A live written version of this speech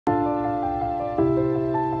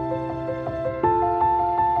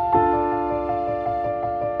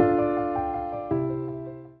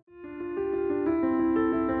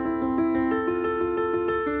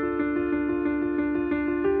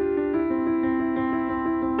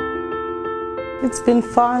It's been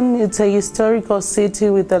fun. It's a historical city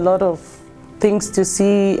with a lot of things to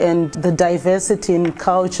see, and the diversity in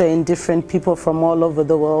culture and different people from all over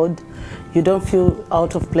the world. You don't feel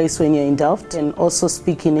out of place when you're in Delft, and also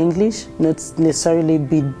speak in English, not necessarily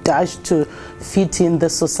be dashed to fit in the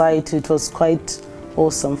society. It was quite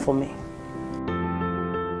awesome for me.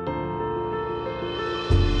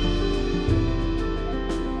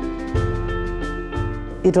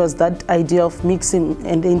 It was that idea of mixing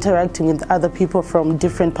and interacting with other people from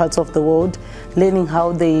different parts of the world, learning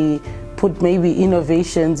how they put maybe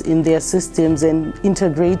innovations in their systems and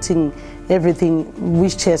integrating everything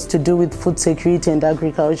which has to do with food security and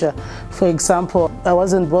agriculture. For example, I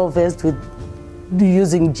wasn't well versed with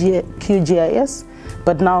using QGIS,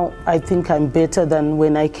 but now I think I'm better than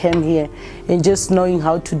when I came here. And just knowing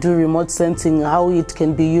how to do remote sensing, how it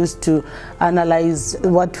can be used to analyze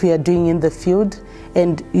what we are doing in the field.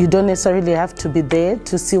 And you don't necessarily have to be there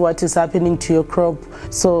to see what is happening to your crop.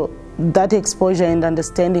 So that exposure and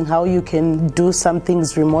understanding how you can do some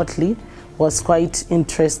things remotely was quite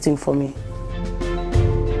interesting for me.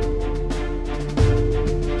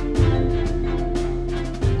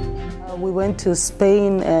 We went to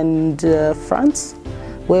Spain and France,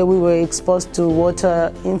 where we were exposed to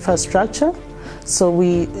water infrastructure. So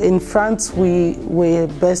in France, we were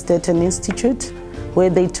based at an institute where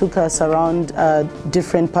they took us around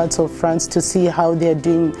different parts of France to see how they're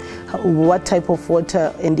doing, what type of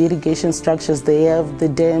water and irrigation structures they have, the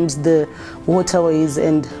dams, the waterways,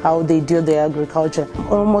 and how they do their agriculture.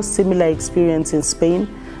 Almost similar experience in Spain,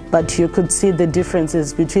 but you could see the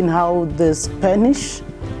differences between how the Spanish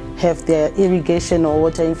have their irrigation or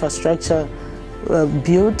water infrastructure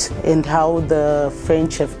built and how the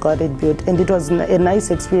French have got it built. And it was a nice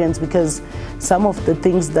experience because some of the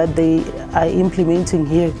things that they are implementing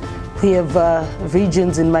here, we have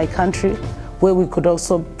regions in my country where we could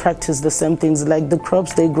also practice the same things. Like the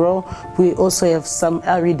crops they grow, we also have some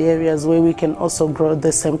arid areas where we can also grow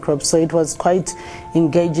the same crops. So it was quite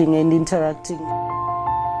engaging and interacting.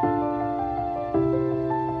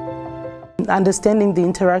 Understanding the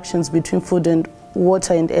interactions between food and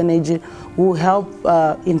water and energy will help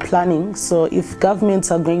in planning. So if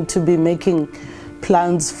governments are going to be making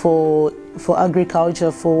plans for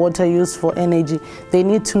agriculture, for water use, for energy, they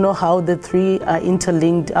need to know how the three are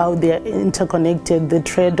interlinked, how they are interconnected, the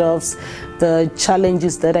trade-offs, the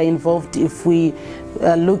challenges that are involved if we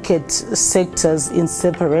look at sectors in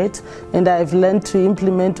separate. And I've learned to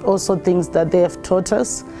implement also things that they have taught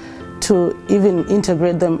us, to even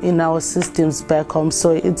integrate them in our systems back home. So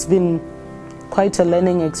it's been quite a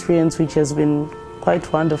learning experience, which has been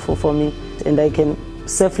quite wonderful for me. And I can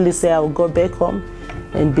safely say I'll go back home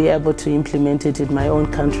and be able to implement it in my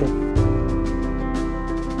own country.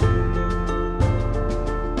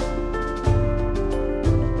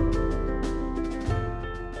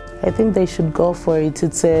 I think they should go for it.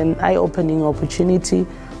 It's an eye-opening opportunity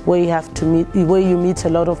where you meet a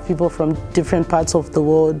lot of people from different parts of the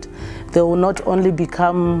world. They will not only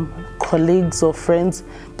become colleagues or friends,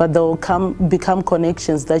 but they will become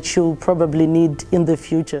connections that you'll probably need in the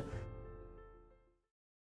future.